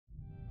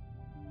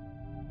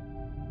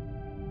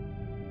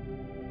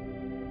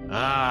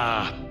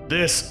Ah,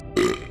 this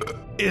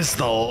is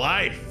the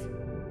life.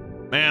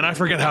 Man, I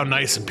forget how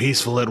nice and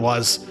peaceful it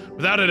was,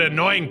 without an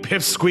annoying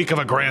pipsqueak of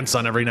a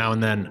grandson every now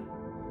and then.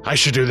 I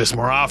should do this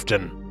more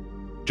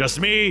often. Just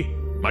me,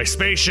 my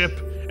spaceship,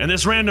 and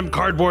this random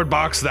cardboard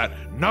box that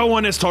no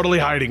one is totally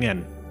hiding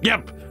in.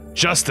 Yep,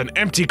 just an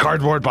empty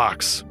cardboard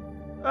box.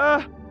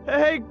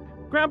 Hey,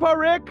 Grandpa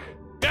Rick?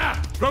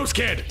 Yeah, Rose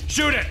Kid,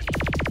 shoot it!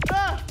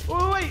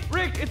 Wait,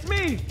 Rick, it's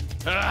me!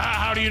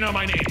 How do you know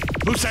my name?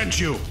 Who sent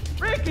you?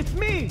 Rick, it's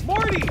me,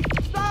 Morty!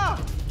 Stop!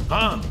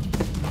 Huh?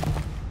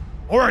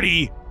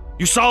 Morty,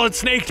 you solid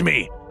snaked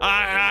me.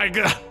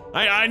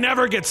 I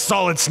never get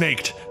solid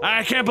snaked.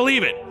 I can't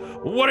believe it.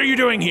 What are you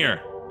doing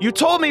here? You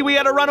told me we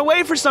had to run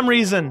away for some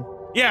reason.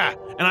 Yeah,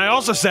 and I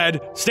also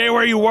said, stay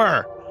where you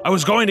were. I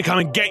was going to come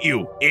and get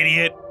you,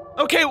 idiot.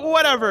 Okay,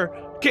 whatever.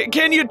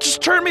 Can you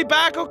just turn me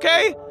back,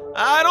 okay?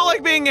 I don't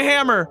like being a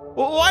hammer.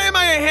 Why am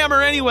I a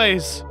hammer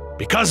anyways?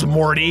 Because,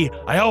 Morty,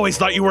 I always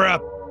thought you were a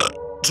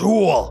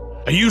tool.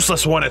 A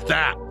useless one at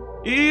that.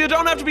 You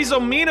don't have to be so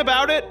mean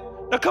about it.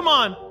 Now come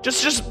on,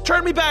 just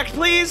turn me back,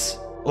 please.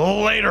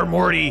 Later,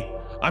 Morty.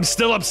 I'm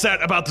still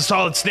upset about the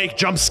solid snake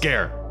jump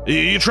scare.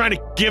 You trying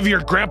to give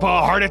your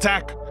grandpa a heart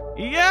attack?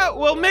 Yeah,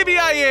 well maybe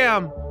I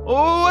am.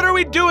 What are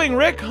we doing,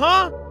 Rick,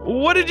 huh?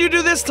 What did you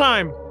do this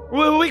time?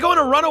 Are we going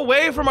to run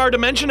away from our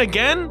dimension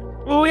again?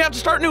 Will we have to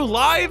start new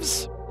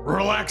lives?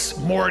 Relax,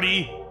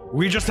 Morty.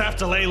 We just have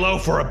to lay low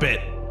for a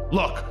bit.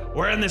 Look,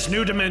 we're in this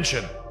new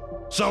dimension.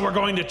 So we're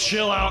going to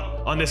chill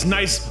out on this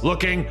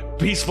nice-looking,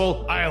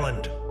 peaceful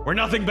island, where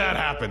nothing bad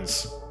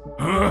happens.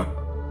 Huh?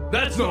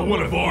 That's not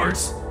one of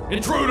ours.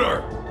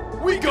 Intruder!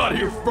 We got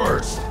here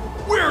first.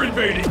 We're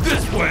invading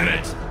this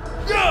planet.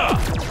 Yeah!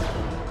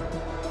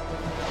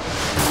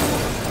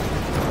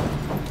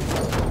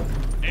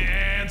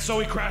 And so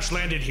we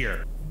crash-landed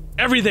here.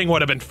 Everything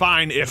would have been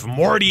fine if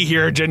Morty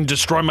here didn't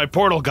destroy my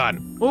portal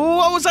gun.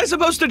 What was I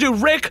supposed to do,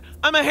 Rick?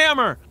 I'm a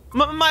hammer.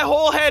 My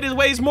whole head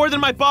weighs more than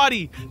my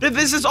body.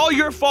 This is all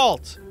your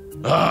fault.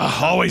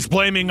 Always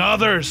blaming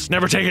others,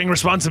 never taking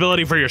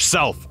responsibility for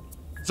yourself.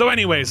 So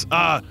anyways,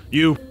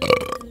 you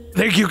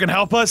think you can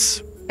help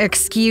us?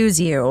 Excuse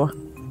you.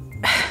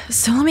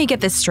 So let me get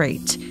this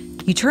straight.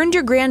 You turned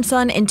your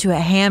grandson into a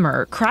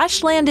hammer,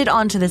 crash-landed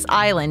onto this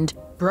island,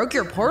 broke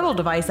your portal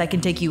device that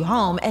can take you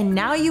home, and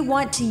now you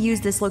want to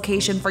use this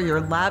location for your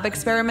lab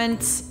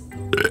experiments?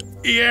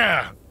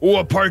 Yeah.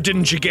 What part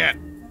didn't you get?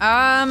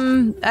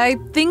 I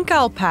think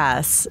I'll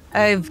pass.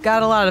 I've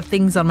got a lot of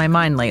things on my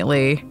mind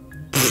lately.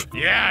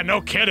 Yeah,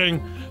 no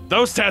kidding.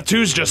 Those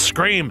tattoos just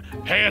scream,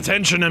 hey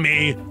attention to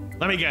me.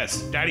 Let me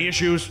guess, daddy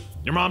issues?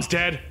 Your mom's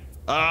dead?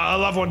 A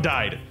loved one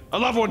died. A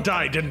loved one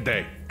died, didn't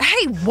they?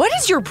 Hey, what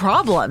is your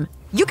problem?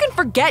 You can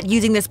forget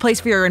using this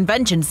place for your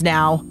inventions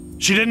now.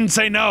 She didn't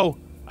say no.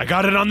 I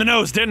got it on the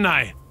nose, didn't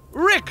I?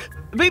 Rick,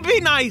 be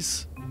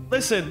nice.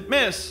 Listen,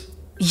 miss.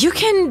 You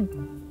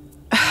can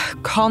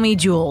call me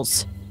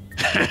Jules.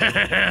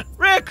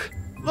 Rick,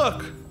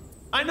 look.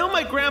 I know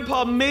my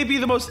grandpa may be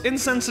the most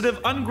insensitive,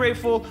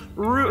 ungrateful,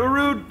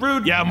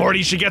 rude. Yeah,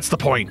 Morty, she gets the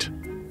point.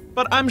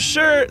 But I'm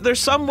sure there's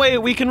some way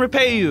we can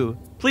repay you.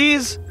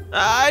 Please?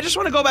 I just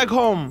want to go back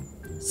home.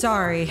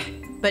 Sorry,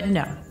 but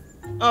no.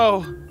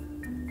 Oh.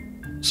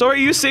 So are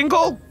you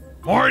single?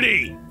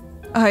 Morty!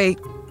 I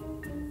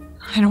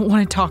don't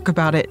want to talk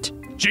about it.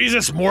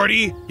 Jesus,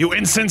 Morty, you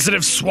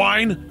insensitive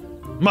swine!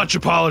 Much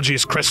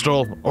apologies,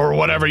 Crystal, or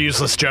whatever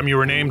useless gem you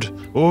were named.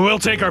 We'll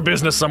take our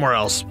business somewhere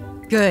else.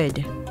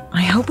 Good.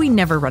 I hope we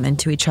never run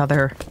into each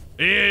other.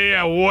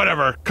 Yeah,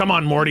 whatever. Come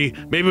on, Morty.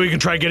 Maybe we can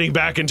try getting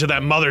back into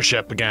that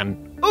mothership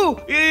again. Ooh,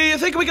 you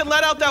think we could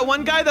let out that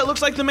one guy that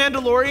looks like the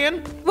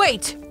Mandalorian?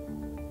 Wait!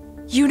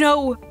 You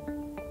know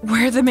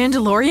where the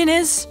Mandalorian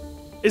is?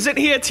 Isn't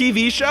he a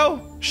TV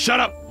show? Shut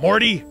up,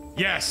 Morty.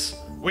 Yes,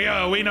 we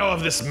know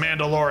of this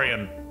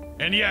Mandalorian.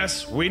 And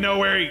yes, we know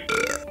where he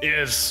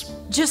is.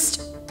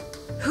 Just,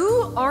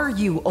 who are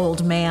you,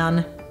 old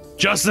man?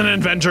 Just an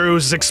inventor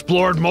who's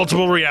explored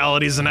multiple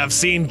realities and have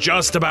seen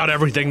just about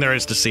everything there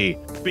is to see.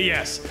 But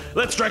yes,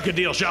 let's strike a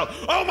deal, shall?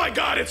 Oh my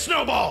god, it's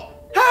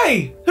Snowball!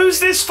 Hey,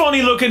 who's this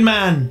funny looking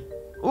man?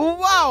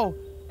 Wow,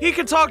 he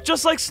can talk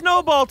just like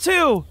Snowball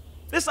too.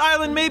 This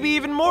island may be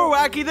even more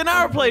wacky than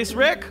our place,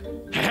 Rick.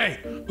 Hey,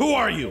 who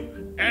are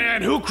you?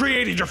 And who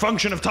created your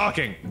function of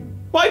talking?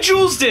 Why,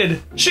 Jules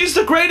did. She's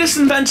the greatest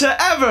inventor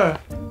ever.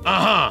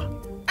 Uh-huh.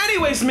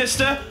 Anyways,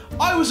 mister,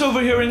 I was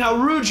overhearing how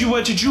rude you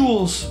were to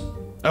Jules.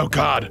 Oh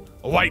god,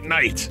 a white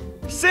knight.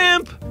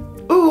 Simp!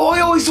 Ooh, I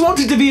always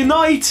wanted to be a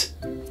knight.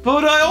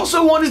 But I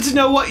also wanted to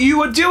know what you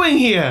were doing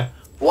here.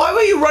 Why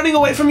were you running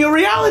away from your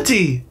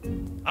reality?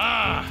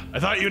 Ah, I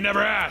thought you'd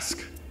never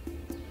ask.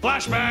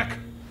 Flashback!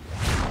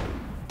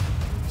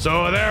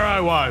 So there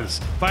I was,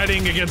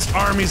 fighting against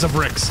armies of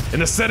Ricks in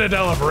the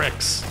Citadel of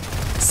Ricks.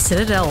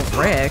 Citadel of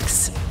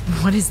Ricks?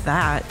 What is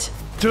that?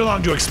 Too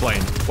long to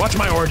explain. Watch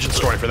my origin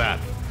story for that.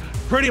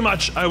 Pretty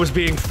much, I was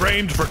being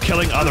framed for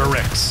killing other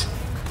Ricks.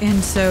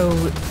 And so,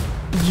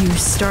 you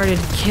started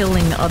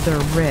killing other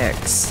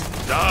Ricks.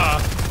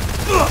 Duh.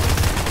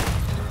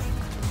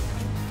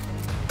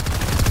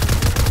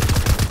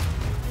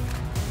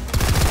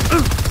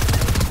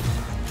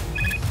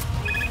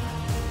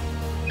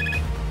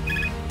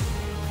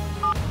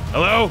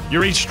 go.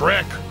 You reached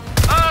Rick.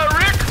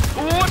 Rick,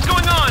 what's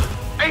going on?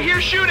 I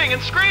hear shooting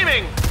and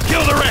screaming.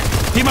 Kill the Rick.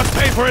 He must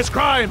pay for his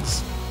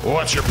crimes.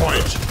 What's your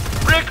point?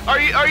 Rick,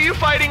 are you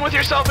fighting with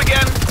yourself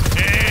again?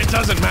 It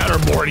doesn't matter,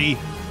 Morty.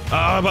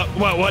 But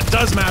what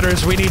does matter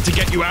is we need to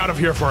get you out of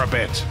here for a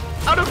bit.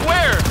 Out of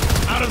where?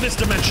 Out of this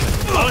dimension.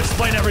 I'll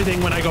explain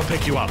everything when I go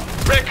pick you up.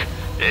 Rick,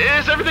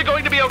 is everything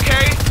going to be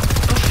okay?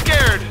 I'm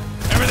scared.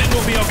 Everything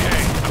will be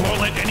okay. I won't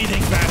let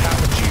anything bad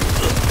happen to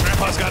you.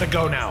 Grandpa's gotta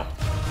go now.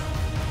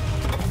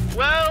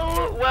 Well.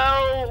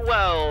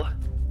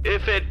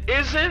 If it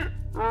isn't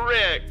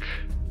Rick.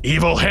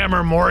 Evil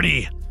Hammer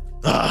Morty.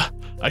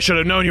 I should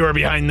have known you were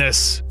behind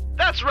this.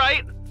 That's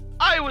right.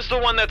 I was the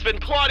one that's been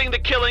plotting the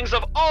killings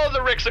of all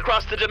the Ricks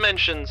across the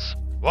dimensions.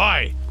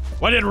 Why?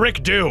 What did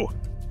Rick do?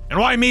 And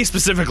why me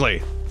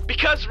specifically?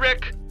 Because,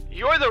 Rick,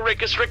 you're the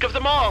Rickest Rick of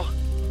them all.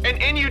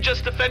 And in you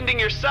just defending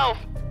yourself,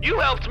 you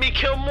helped me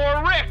kill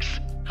more Ricks.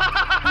 Ha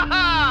ha ha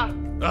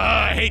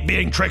ha! I hate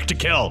being tricked to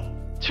kill.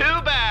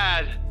 Too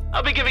bad.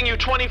 I'll be giving you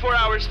 24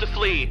 hours to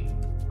flee.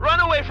 Run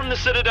away from the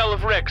Citadel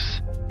of Ricks.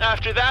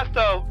 After that,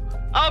 though,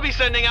 I'll be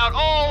sending out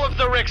all of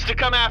the Ricks to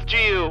come after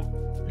you.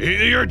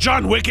 You're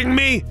John Wicking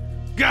me?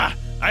 Gah,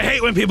 I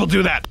hate when people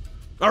do that.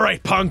 All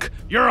right, punk,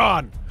 you're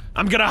on.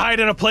 I'm gonna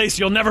hide in a place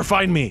you'll never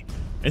find me.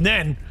 And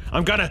then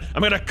I'm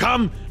gonna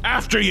come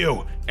after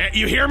you.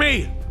 You hear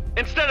me?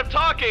 Instead of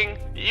talking,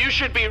 you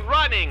should be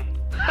running.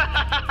 Ha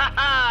ha ha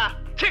ha!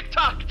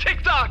 Tick-tock,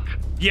 tick-tock!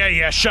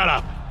 Yeah, shut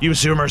up. You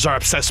Zoomers are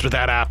obsessed with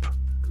that app.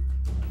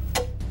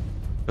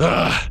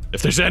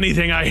 If there's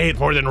anything I hate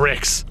more than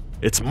Rick's,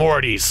 it's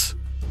Morty's.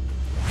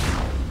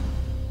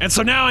 And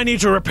so now I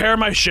need to repair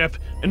my ship,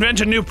 invent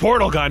a new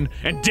portal gun,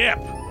 and dip.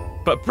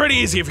 But pretty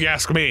easy if you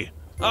ask me.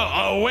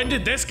 When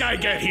did this guy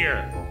get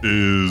here?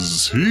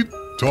 Is he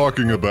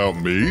talking about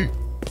me?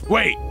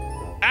 Wait,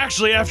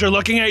 actually after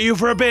looking at you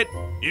for a bit,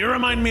 you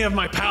remind me of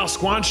my pal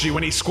Squanchy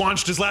when he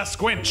squanched his last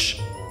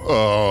squinch.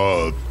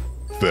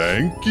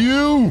 Thank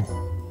you?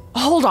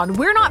 Hold on,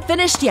 we're not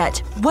finished yet.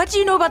 What do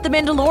you know about the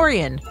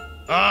Mandalorian?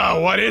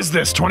 What is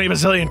this, 20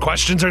 bazillion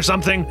questions or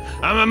something?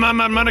 I'm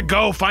gonna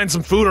go find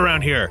some food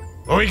around here.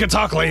 Or we can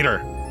talk later.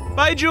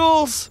 Bye,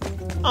 Jules.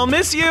 I'll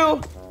miss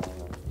you.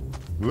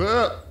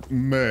 That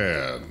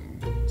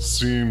man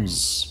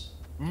seems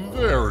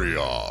very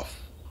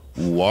off.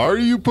 Why are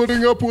you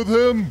putting up with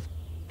him?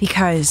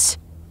 Because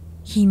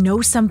he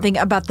knows something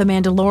about the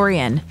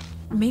Mandalorian.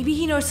 Maybe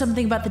he knows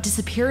something about the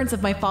disappearance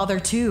of my father,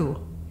 too.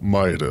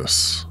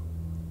 Midas.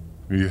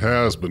 He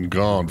has been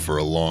gone for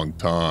a long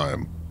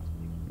time.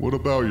 What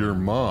about your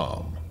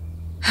mom?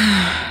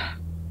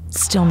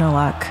 Still no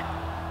luck.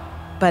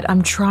 But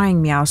I'm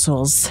trying,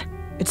 Meowscles.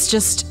 It's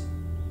just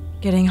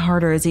getting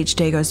harder as each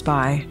day goes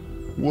by.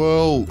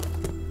 Well,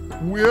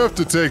 we have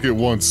to take it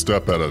one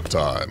step at a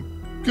time.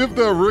 Give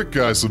that Rick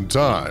guy some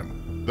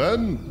time.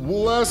 Then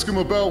we'll ask him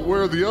about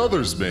where the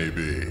others may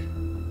be.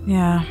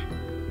 Yeah.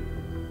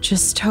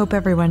 Just hope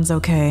everyone's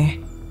okay.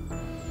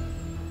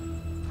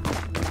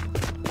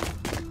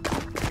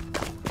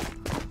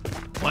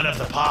 One of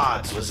the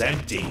pods was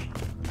empty.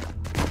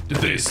 Did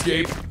they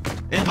escape?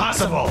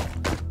 Impossible.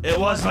 It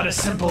was but a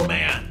simple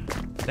man.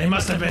 They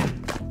must have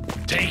been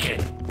taken.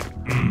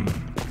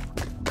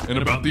 And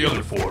about the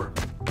other 4?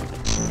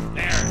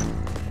 There.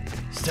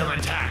 Still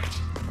intact.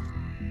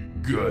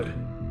 Good.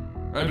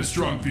 I have a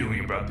strong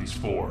feeling about these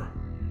 4.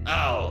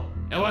 Oh,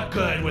 and what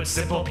good would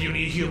simple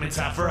puny humans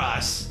have for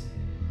us?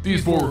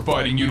 These 4 were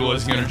fighting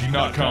utilizing energy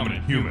not common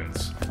in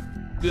humans.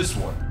 This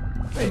one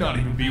may not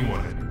even be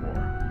one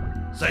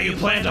anymore. So you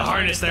plan to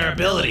harness their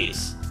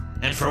abilities?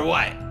 And for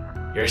what?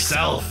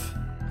 Yourself?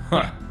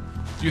 Huh.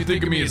 Do you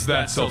think of me as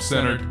that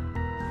self-centered?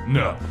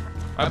 No.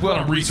 I plan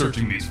on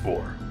researching these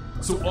 4,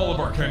 so all of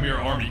our Chimera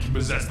army can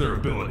possess their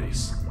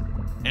abilities.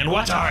 And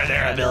what are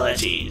their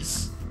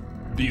abilities?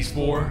 These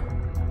 4?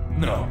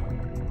 No.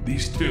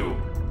 These 2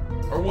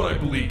 are what I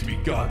believe to be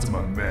gods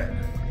among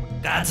men.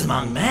 Gods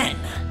among men?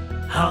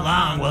 How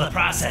long will the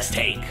process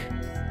take?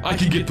 I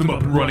can get them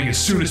up and running as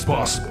soon as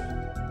possible.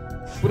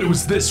 But it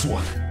was this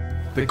one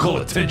that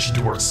called attention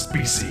to our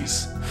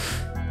species.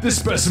 This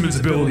specimen's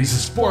abilities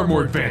is far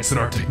more advanced than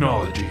our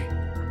technology.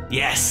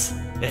 Yes,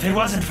 if it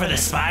wasn't for the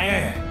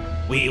spire,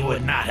 we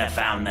would not have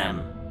found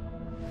them.